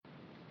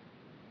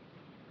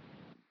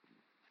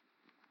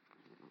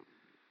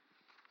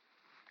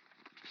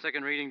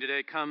second reading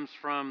today comes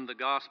from the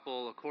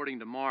Gospel according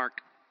to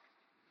Mark.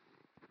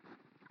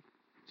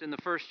 It's in the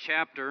first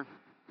chapter,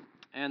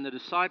 and the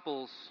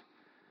disciples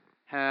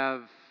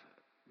have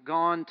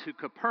gone to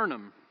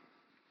Capernaum.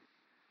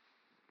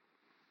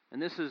 And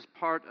this is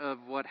part of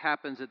what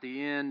happens at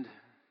the end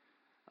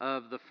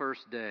of the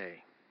first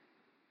day.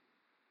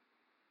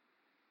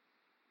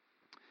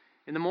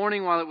 In the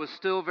morning, while it was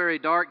still very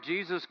dark,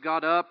 Jesus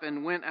got up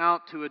and went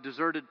out to a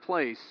deserted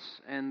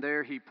place, and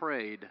there he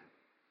prayed.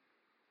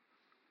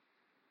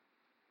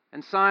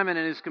 And Simon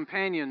and his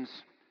companions,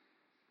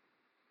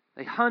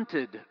 they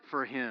hunted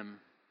for him.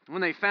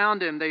 When they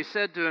found him, they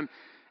said to him,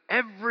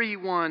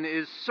 "Everyone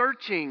is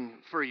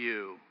searching for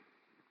you."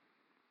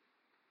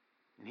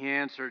 And he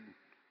answered,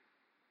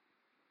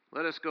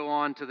 "Let us go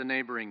on to the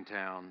neighboring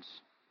towns,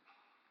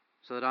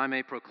 so that I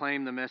may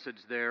proclaim the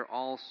message there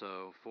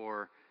also,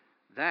 for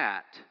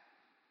that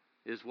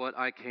is what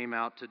I came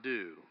out to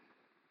do."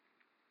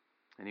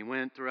 And he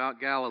went throughout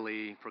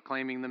Galilee,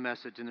 proclaiming the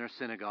message in their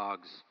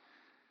synagogues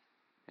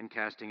and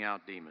casting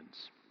out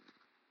demons.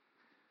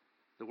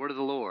 The word of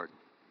the Lord.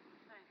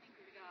 Thanks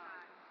be to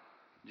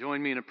God.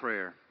 Join me in a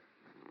prayer.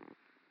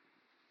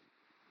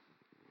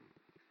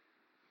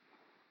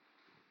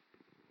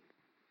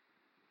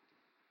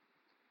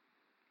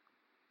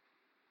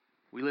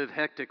 We live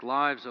hectic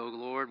lives, O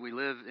Lord. We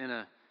live in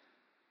a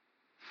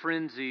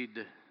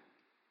frenzied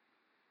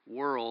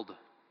world,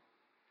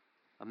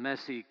 a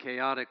messy,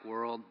 chaotic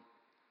world,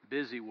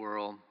 busy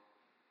world.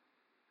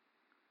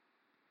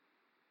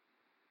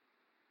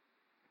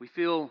 We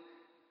feel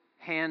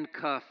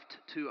handcuffed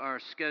to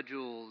our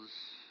schedules.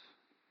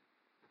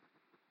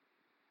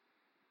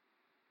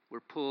 We're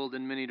pulled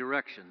in many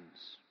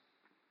directions.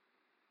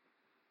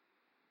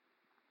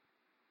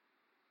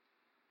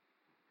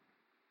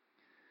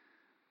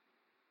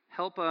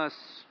 Help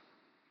us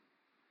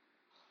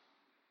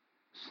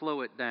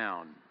slow it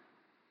down.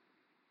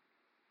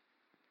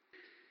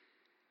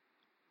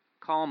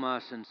 Calm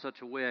us in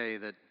such a way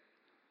that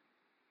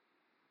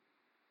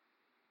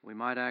we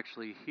might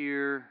actually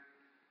hear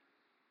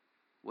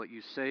what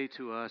you say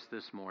to us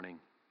this morning.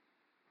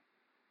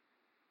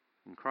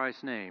 In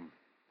Christ's name,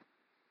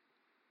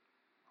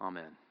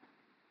 amen.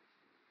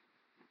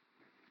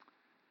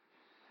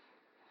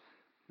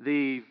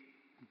 The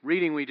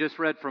reading we just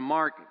read from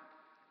Mark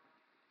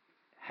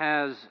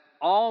has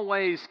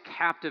always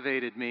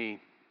captivated me,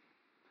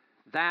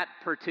 that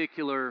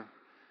particular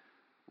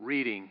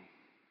reading.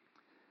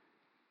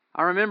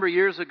 I remember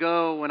years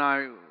ago when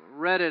I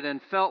read it and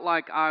felt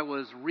like I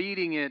was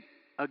reading it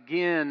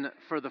again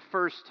for the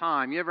first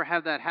time. You ever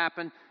have that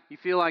happen? You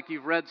feel like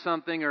you've read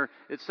something or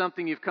it's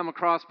something you've come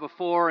across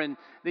before, and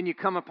then you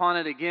come upon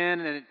it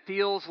again and it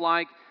feels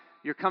like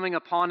you're coming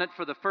upon it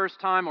for the first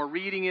time or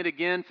reading it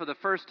again for the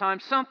first time.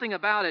 Something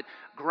about it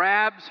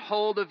grabs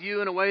hold of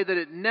you in a way that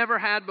it never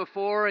had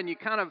before, and you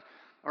kind of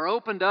are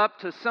opened up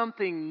to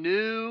something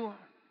new.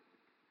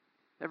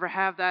 Ever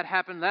have that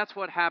happen? That's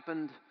what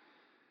happened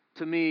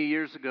to me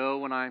years ago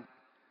when I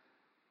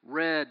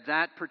read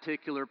that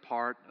particular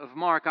part of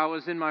Mark. I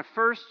was in my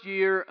first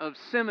year of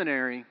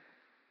seminary,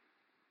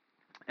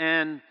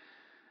 and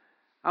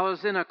I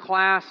was in a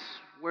class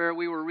where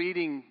we were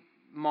reading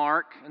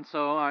Mark, and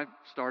so I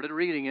started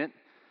reading it.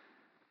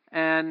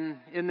 And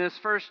in this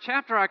first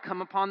chapter, I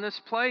come upon this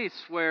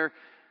place where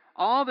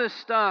all this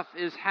stuff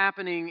is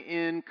happening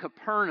in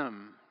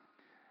Capernaum,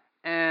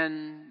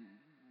 and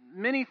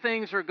many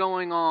things are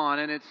going on,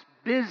 and it's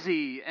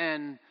busy,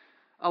 and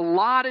a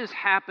lot is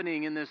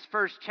happening in this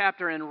first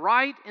chapter, and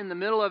right in the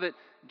middle of it,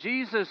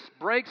 Jesus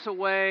breaks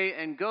away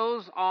and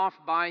goes off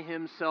by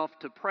himself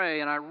to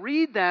pray. And I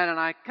read that, and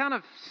I kind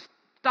of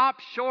stop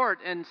short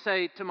and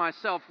say to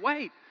myself,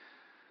 wait.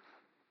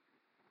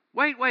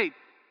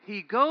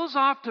 He goes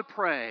off to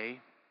pray,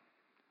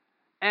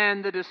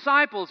 and the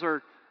disciples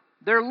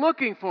they're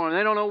looking for him.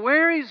 They don't know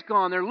where he's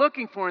gone. They're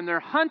looking for him. They're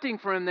hunting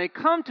for him. They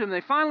come to him.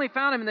 They finally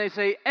found him, and they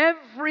say,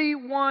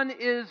 "Everyone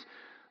is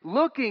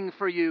looking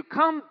for you.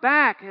 Come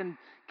back and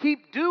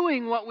keep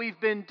doing what we've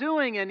been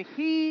doing." And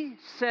he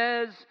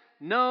says,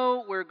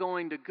 "No, we're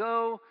going to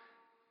go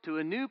to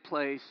a new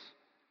place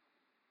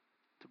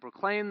to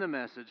proclaim the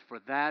message, for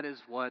that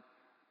is what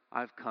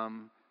I've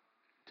come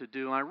to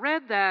do." I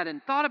read that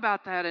and thought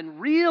about that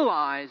and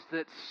realized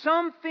that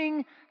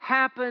something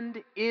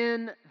happened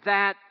in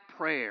that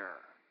prayer.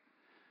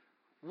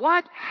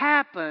 What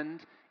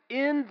happened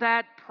in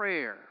that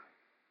prayer?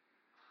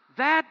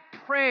 That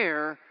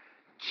prayer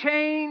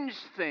changed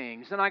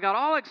things, and I got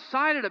all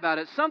excited about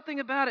it. Something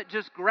about it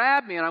just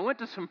grabbed me, and I went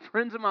to some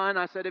friends of mine, and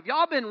I said, "Have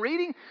y'all been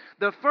reading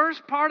the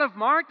first part of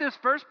Mark,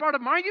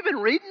 you've been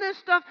reading this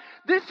stuff?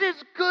 This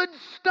is good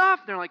stuff."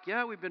 And they're like,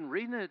 "Yeah, we've been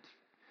reading it.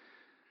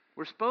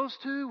 We're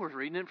supposed to. We're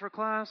reading it for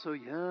class, so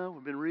yeah,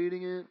 we've been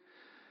reading it."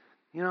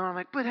 You know, I'm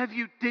like, "But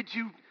did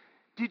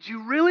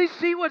you really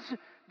see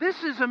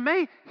this is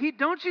amazing.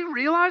 Don't you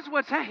realize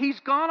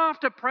he's gone off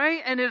to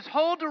pray and his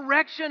whole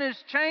direction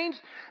has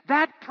changed?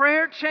 That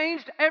prayer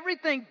changed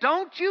everything.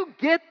 Don't you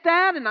get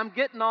that?" And I'm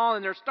getting all,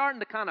 and they're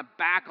starting to kind of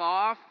back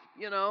off,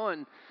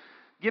 and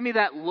give me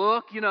that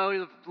look,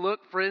 the look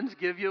friends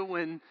give you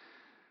when,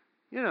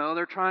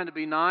 they're trying to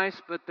be nice,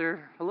 but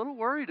they're a little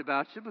worried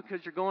about you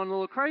because you're going a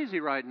little crazy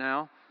right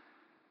now.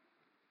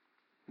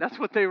 That's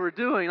what they were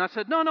doing. I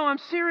said, no, I'm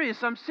serious.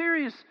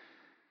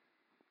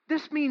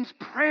 This means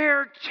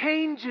prayer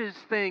changes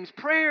things.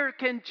 Prayer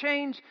can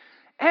change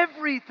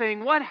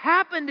everything. What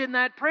happened in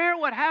that prayer?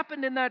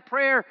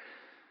 And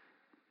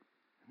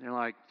they're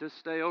like, just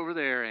stay over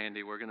there,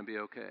 Andy. We're going to be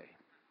okay.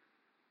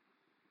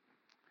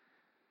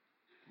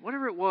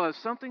 Whatever it was,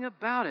 something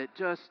about it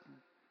just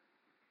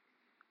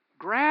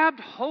grabbed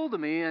hold of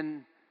me,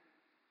 and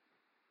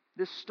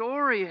this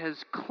story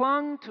has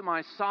clung to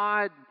my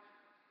side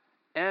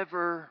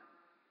ever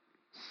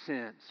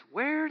since.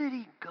 Where did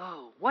he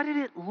go? What did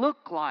it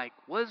look like?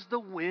 Was the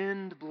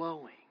wind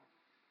blowing?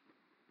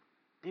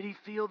 Did he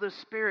feel the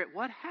Spirit?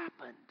 What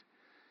happened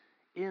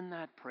in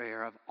that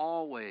prayer? I've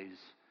always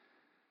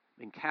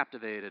been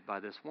captivated by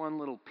this one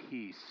little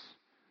piece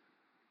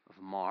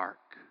of Mark.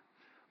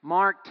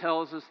 Mark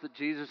tells us that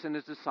Jesus and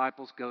his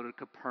disciples go to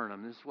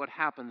Capernaum. This is what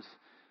happens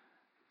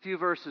a few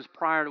verses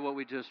prior to what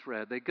we just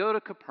read. They go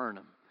to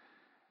Capernaum.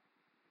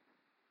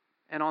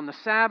 And on the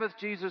Sabbath,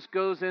 Jesus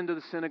goes into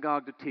the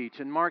synagogue to teach.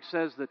 And Mark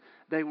says that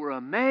they were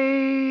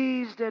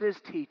amazed at his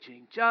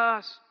teaching,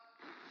 just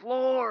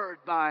floored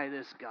by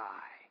this guy.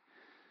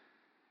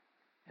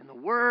 And the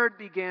word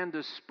began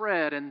to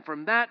spread. And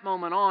from that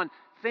moment on,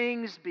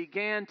 things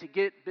began to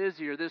get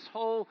busier. This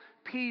whole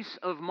piece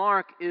of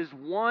Mark is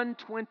one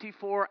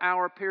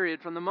 24-hour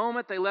period. From the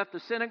moment they left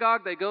the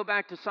synagogue, they go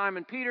back to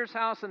Simon Peter's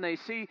house and they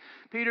see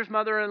Peter's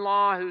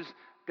mother-in-law who's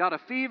got a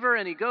fever,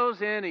 and he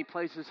goes in, he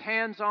places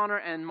hands on her,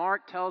 and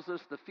Mark tells us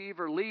the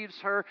fever leaves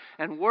her,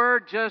 and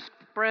word just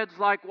spreads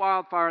like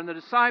wildfire. And the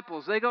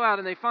disciples, they go out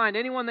and they find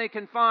anyone they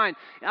can find,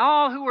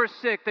 all who are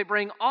sick. They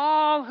bring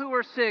all who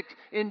are sick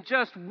in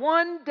just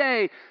one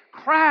day.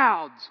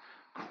 Crowds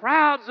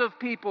of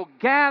people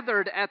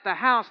gathered at the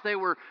house. They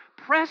were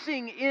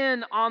pressing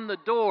in on the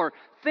door.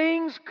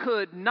 Things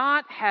could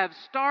not have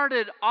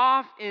started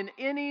off in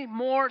any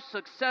more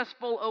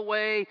successful a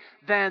way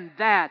than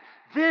that.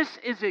 This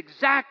is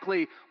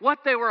exactly what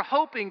they were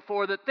hoping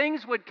for, that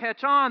things would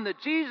catch on,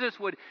 that Jesus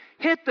would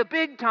hit the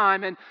big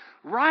time. And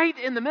right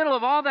in the middle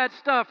of all that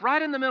stuff,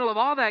 right in the middle of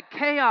all that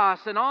chaos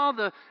and all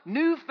the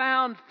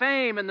newfound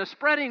fame and the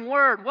spreading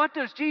word, what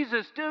does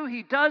Jesus do?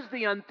 He does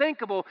the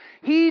unthinkable.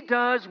 He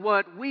does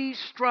what we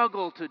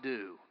struggle to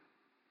do.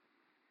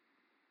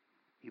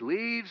 He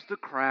leaves the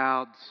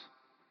crowds,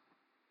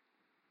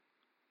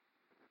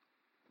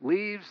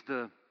 leaves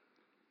the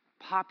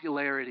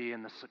popularity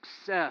and the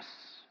success.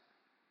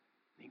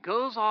 He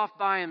goes off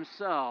by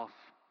himself.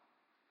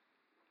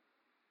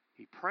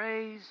 He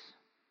prays.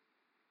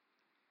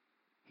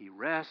 He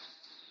rests.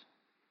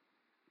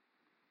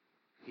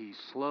 He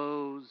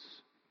slows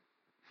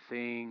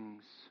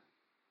things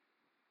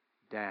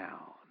down.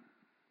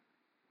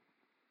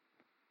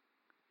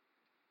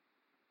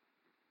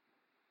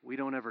 We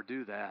don't ever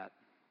do that.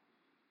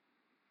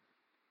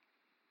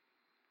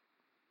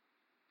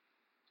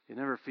 It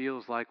never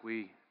feels like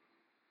we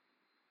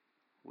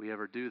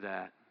ever do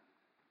that.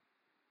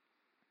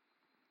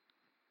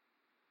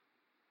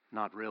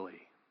 Not really.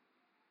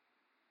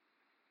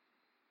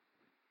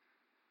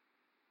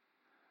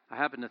 I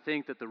happen to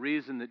think that the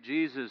reason that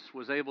Jesus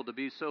was able to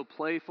be so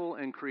playful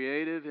and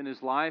creative in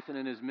his life and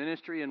in his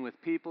ministry and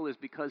with people is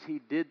because he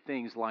did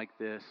things like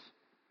this.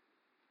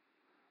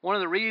 One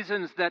of the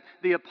reasons that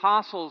the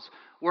apostles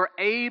were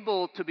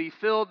able to be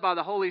filled by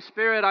the Holy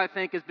Spirit, I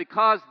think, is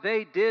because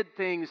they did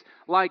things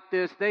like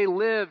this. They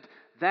lived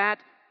that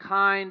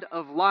kind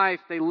of life.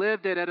 They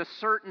lived it at a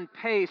certain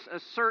pace, a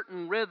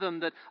certain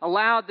rhythm that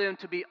allowed them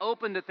to be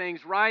open to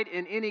things right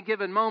in any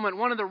given moment.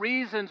 One of the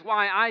reasons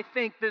why I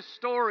think this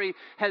story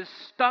has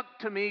stuck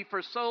to me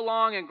for so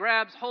long and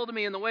grabs hold of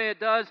me in the way it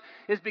does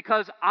is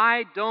because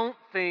I don't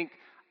think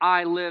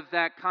I live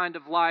that kind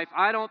of life.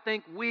 I don't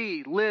think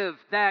we live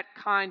that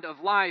kind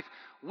of life.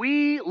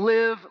 We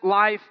live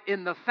life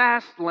in the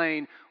fast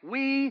lane.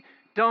 We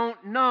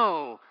don't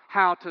know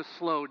how to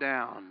slow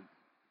down.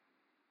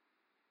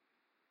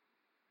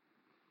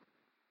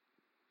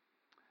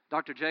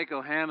 Dr.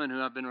 Jacob Hammond,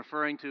 who I've been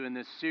referring to in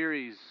this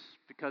series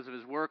because of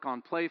his work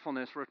on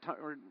playfulness,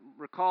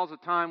 recalls a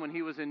time when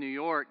he was in New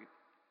York,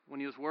 when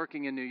he was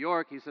working in New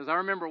York. He says, I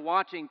remember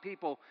watching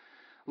people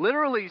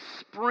literally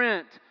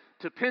sprint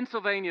to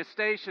Pennsylvania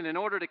Station in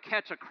order to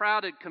catch a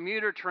crowded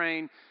commuter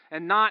train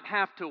and not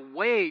have to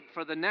wait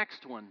for the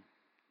next one.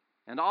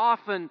 And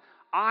often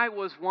I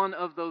was one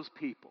of those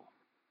people.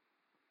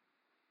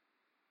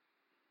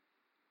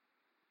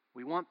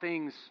 We want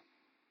things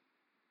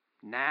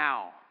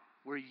now.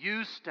 We're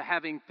used to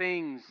having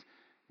things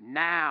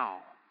now.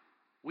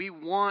 We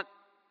want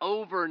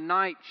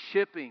overnight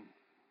shipping.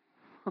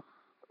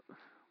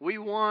 We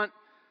want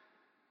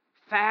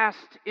fast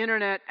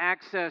internet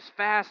access,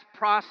 fast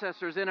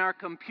processors in our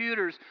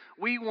computers.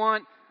 We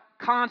want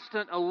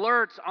constant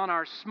alerts on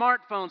our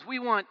smartphones. We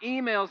want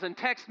emails and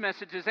text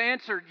messages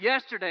answered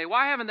yesterday.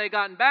 Why haven't they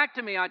gotten back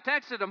to me? I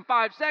texted them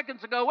 5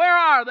 seconds ago. Where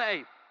are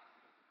they?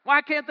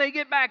 Why can't they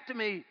get back to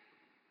me?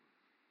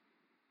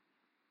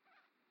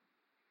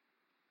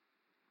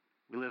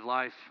 We live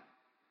life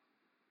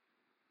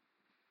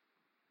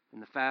in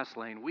the fast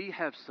lane. We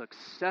have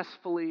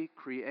successfully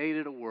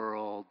created a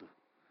world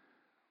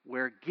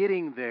where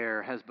getting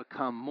there has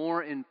become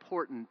more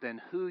important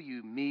than who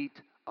you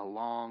meet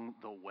along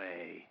the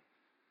way.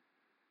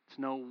 It's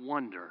no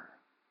wonder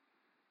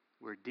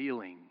we're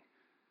dealing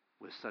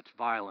with such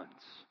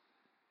violence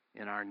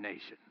in our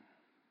nation.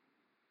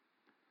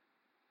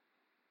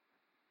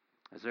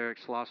 As Eric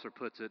Schlosser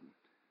puts it,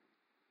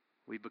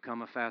 we've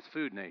become a fast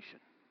food nation.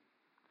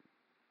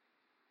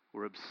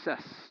 We're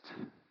obsessed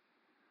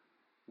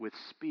with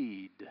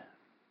speed.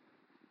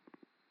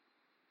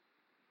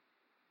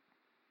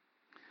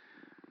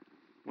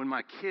 When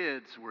my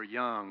kids were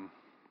young,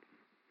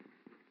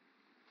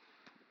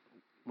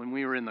 when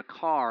we were in the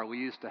car, we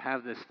used to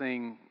have this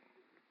thing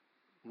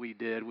we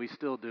did. We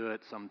still do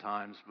it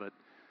sometimes, but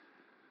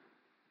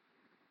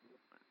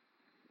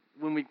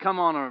when we'd come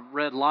on a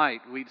red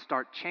light, we'd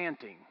start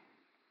chanting,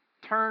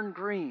 "Turn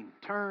green,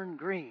 turn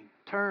green,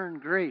 turn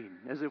green,"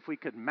 as if we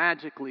could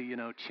magically,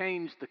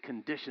 change the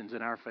conditions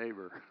in our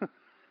favor.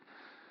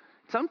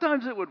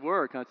 Sometimes it would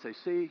work. I'd say,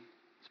 "See,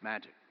 it's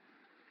magic."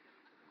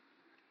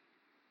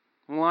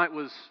 When the light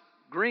was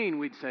green,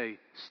 we'd say,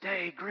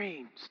 "Stay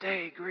green,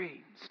 stay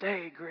green,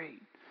 stay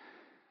green."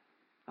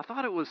 I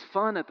thought it was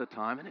fun at the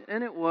time,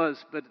 and it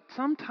was, but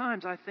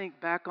sometimes I think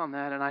back on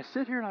that and I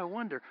sit here and I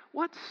wonder,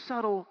 what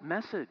subtle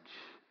message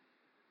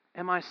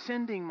am I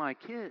sending my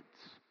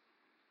kids?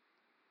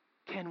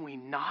 Can we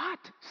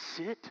not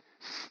sit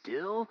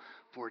still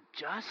for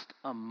just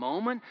a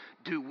moment?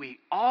 Do we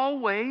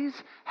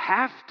always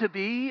have to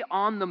be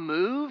on the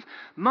move?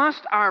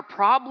 Must our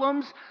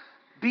problems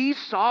be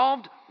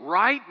solved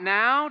right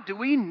now? Do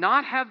we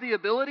not have the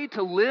ability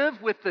to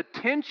live with the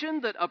tension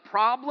that a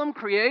problem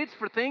creates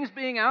for things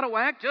being out of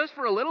whack just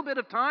for a little bit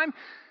of time?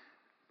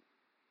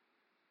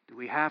 Do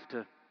we have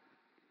to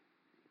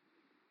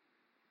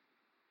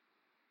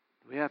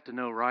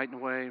know right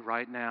away,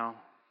 right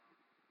now?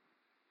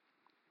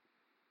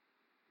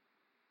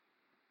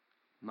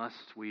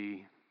 Must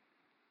we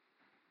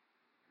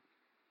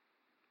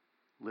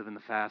live in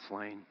the fast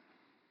lane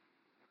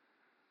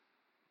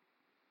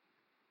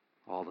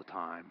all the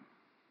time?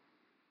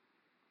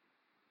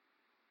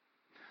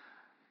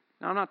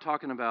 Now, I'm not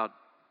talking about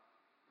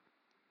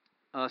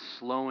us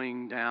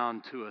slowing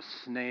down to a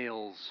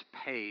snail's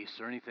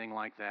pace or anything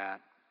like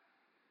that.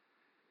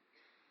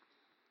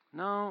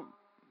 No,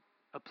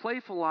 a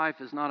playful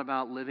life is not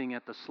about living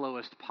at the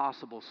slowest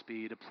possible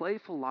speed. A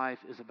playful life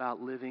is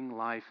about living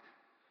life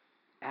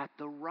at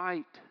the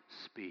right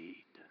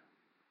speed.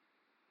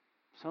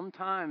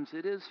 Sometimes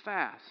it is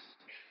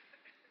fast,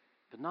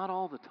 but not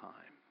all the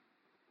time.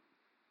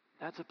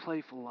 That's a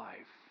playful life.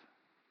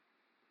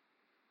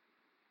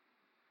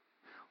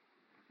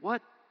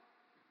 What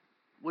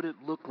would it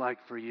look like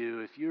for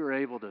you if you were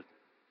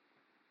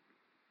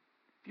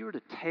to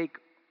take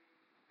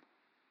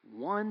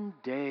one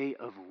day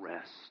of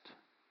rest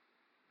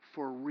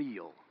for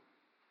real?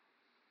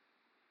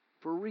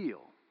 For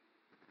real.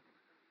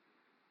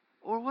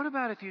 Or what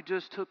about if you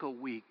just took a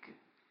week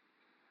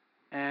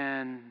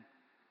and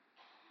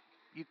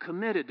you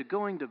committed to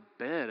going to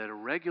bed at a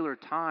regular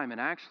time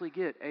and actually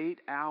get 8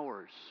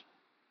 hours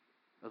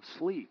of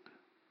sleep?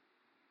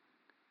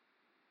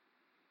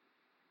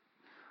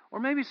 Or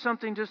maybe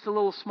something just a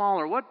little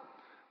smaller.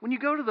 When you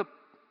go to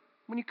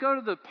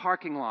the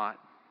parking lot,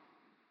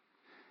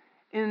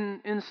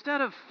 instead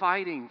of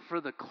fighting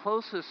for the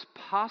closest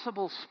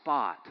possible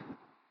spot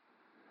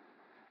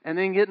and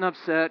then getting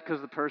upset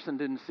because the person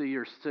didn't see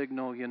your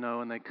signal,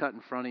 and they cut in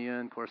front of you,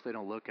 and of course they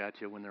don't look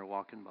at you when they're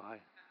walking by.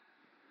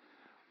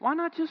 Why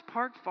not just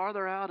park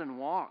farther out and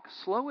walk?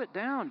 Slow it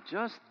down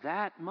just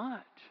that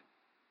much.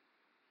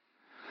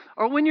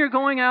 Or when you're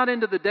going out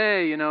into the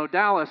day,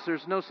 Dallas,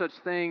 there's no such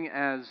thing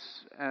as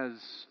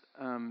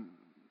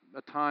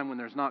a time when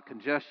there's not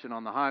congestion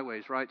on the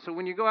highways, right? So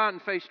when you go out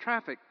and face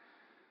traffic,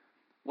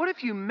 what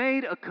if you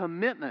made a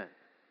commitment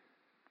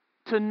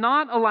to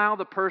not allow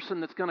the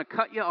person that's going to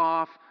cut you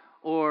off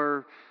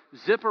or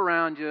zip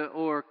around you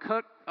or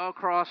cut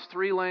across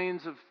 3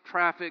 lanes of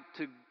traffic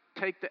to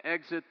take the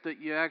exit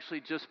that you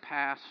actually just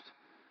passed?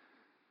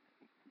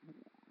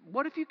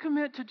 What if you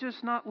commit to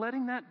just not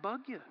letting that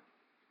bug you?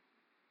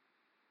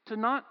 To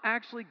not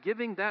actually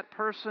giving that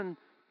person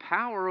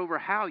power over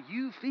how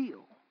you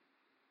feel?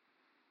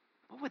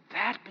 What would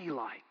that be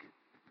like?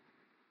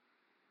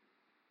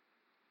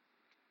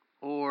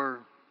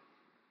 Or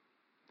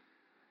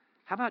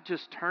how about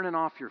just turning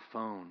off your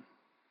phone?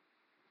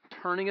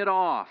 Turning it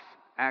off.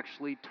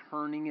 Actually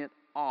turning it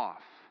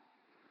off.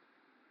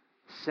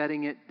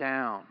 Setting it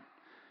down.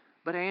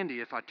 But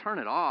Andy, if I turn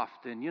it off,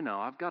 then,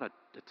 I've got to,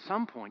 at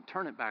some point,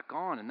 turn it back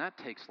on, and that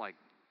takes like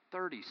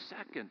 30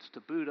 seconds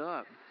to boot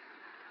up.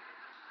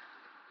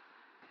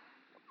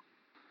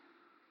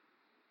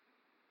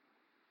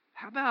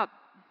 How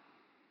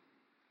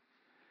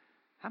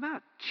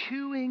about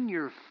chewing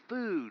your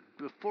food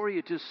before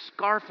you just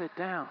scarf it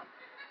down?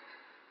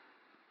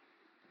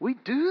 We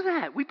do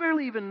that. We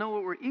barely even know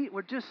what we're eating.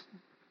 We're just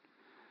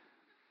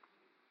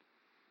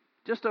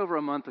over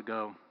a month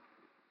ago,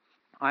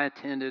 I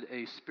attended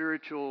a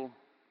spiritual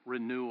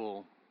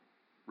renewal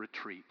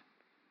retreat.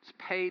 It's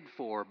paid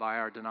for by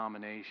our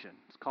denomination.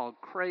 It's called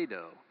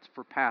Credo. It's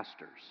for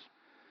pastors.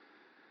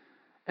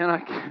 And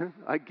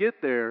I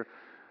get there,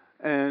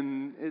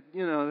 and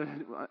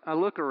I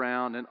look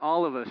around, and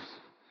all of us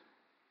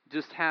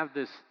just have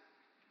this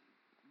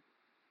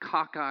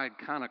cockeyed,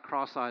 kind of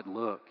cross-eyed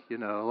look,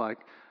 like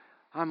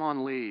I'm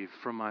on leave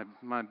from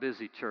my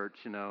busy church,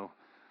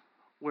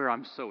 where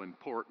I'm so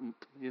important,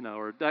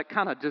 or that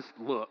kind of just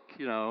look,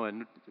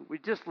 and we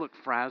just look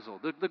frazzled.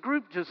 The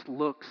group just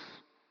looks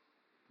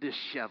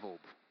disheveled.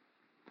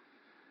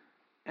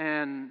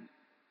 And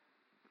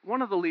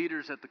one of the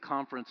leaders at the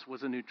conference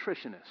was a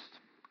nutritionist.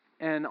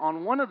 And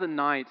on one of the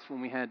nights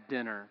when we had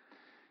dinner,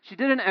 she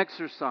did an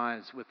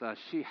exercise with us.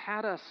 She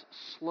had us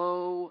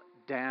slow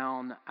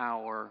down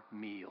our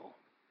meal.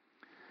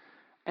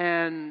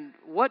 And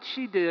what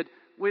she did,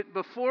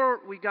 before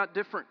we got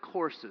different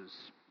courses,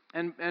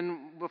 and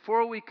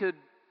before we could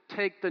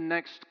take the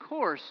next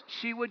course,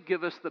 she would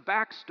give us the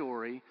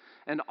backstory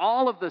and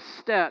all of the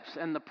steps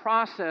and the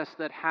process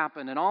that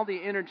happened and all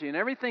the energy and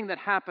everything that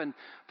happened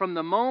from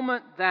the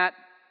moment that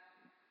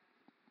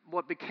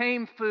what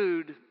became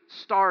food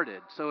started.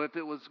 So if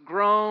it was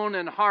grown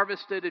and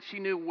harvested, if she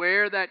knew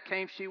where that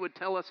came, she would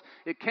tell us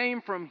it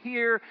came from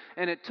here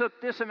and it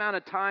took this amount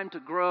of time to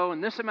grow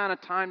and this amount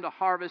of time to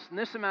harvest and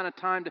this amount of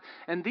time to,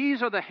 and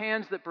these are the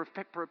hands that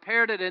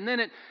prepared it, and then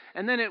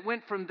it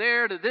went from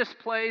there to this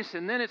place,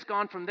 and then it's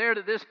gone from there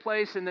to this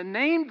place, and then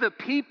named the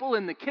people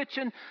in the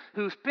kitchen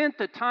who spent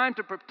the time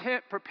to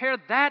prepare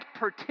that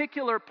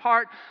particular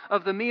part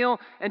of the meal,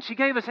 and she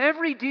gave us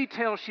every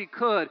detail she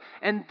could,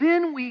 and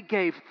then we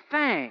gave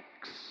thanks.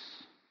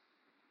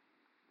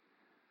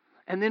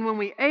 And then when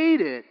we ate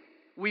it,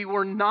 we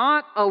were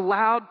not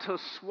allowed to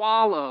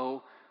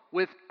swallow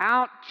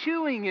without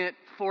chewing it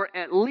for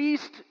at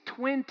least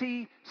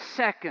 20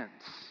 seconds.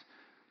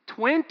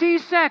 20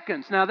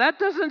 seconds. Now that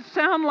doesn't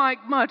sound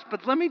like much,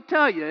 but let me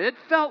tell you, it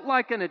felt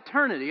like an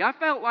eternity. I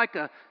felt like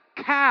a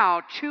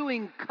cow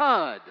chewing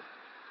cud.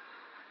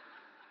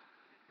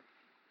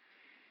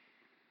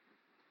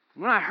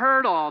 When I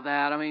heard all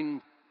that,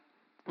 when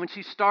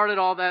she started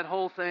all that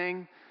whole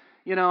thing,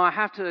 I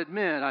have to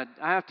admit, I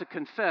have to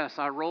confess,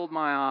 I rolled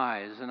my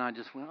eyes and I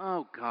just went,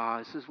 oh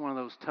God, this is one of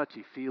those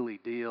touchy-feely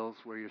deals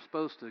where you're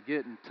supposed to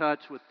get in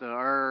touch with the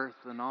earth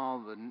and all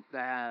the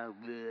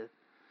bleh.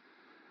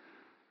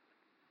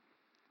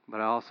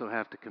 But I also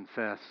have to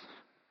confess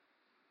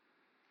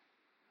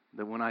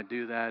that when I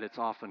do that, it's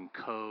often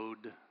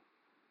code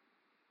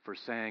for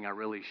saying I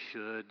really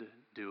should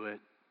do it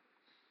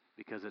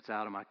because it's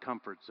out of my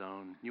comfort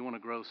zone. You want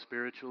to grow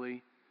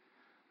spiritually?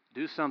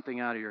 Do something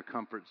out of your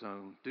comfort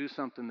zone. Do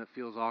something that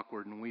feels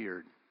awkward and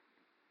weird.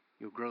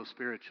 You'll grow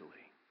spiritually.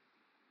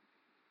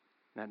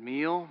 That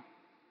meal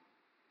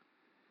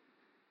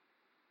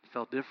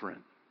felt different.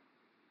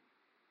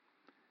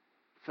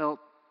 It felt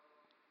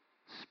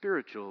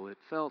spiritual. It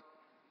felt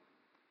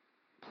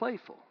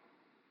playful.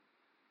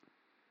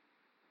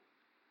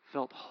 It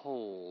felt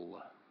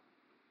whole.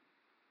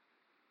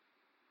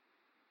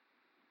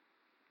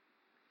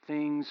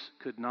 Things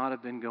could not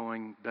have been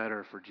going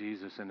better for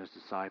Jesus and his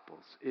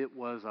disciples. It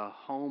was a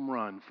home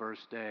run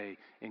first day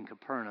in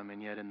Capernaum,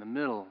 and yet in the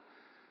middle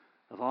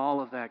of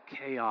all of that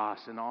chaos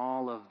and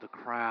all of the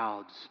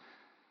crowds,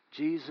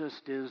 Jesus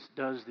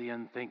does the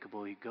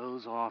unthinkable. He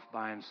goes off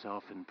by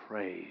himself and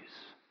prays.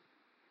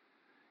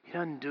 He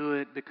doesn't do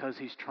it because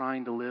he's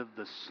trying to live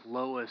the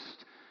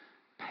slowest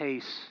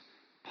pace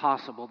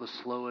possible, the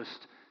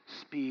slowest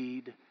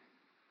speed.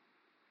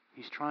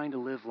 He's trying to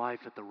live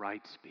life at the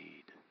right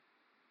speed.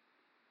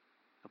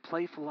 A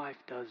playful life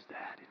does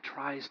that. It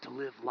tries to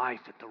live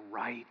life at the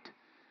right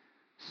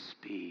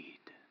speed.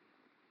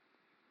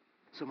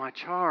 So my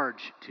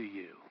charge to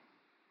you,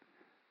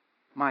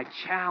 my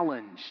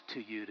challenge to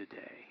you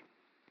today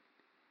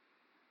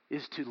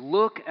is to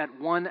look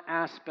at one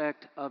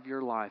aspect of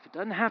your life. It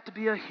doesn't have to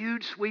be a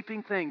huge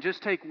sweeping thing.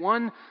 Just take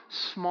one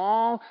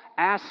small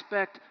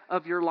aspect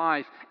of your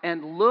life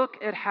and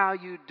look at how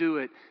you do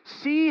it.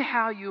 See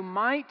how you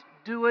might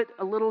do it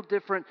a little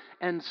different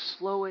and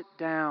slow it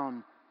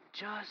down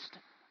just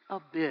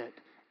a bit,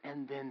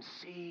 and then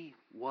see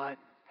what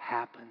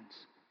happens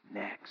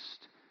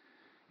next.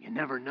 You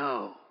never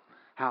know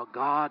how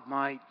God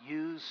might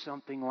use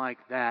something like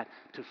that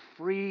to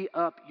free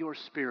up your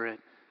spirit,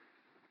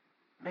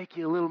 make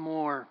you a little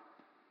more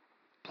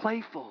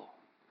playful,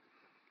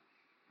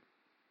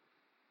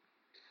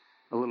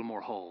 a little more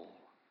whole.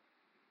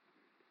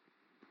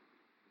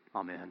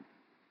 Amen.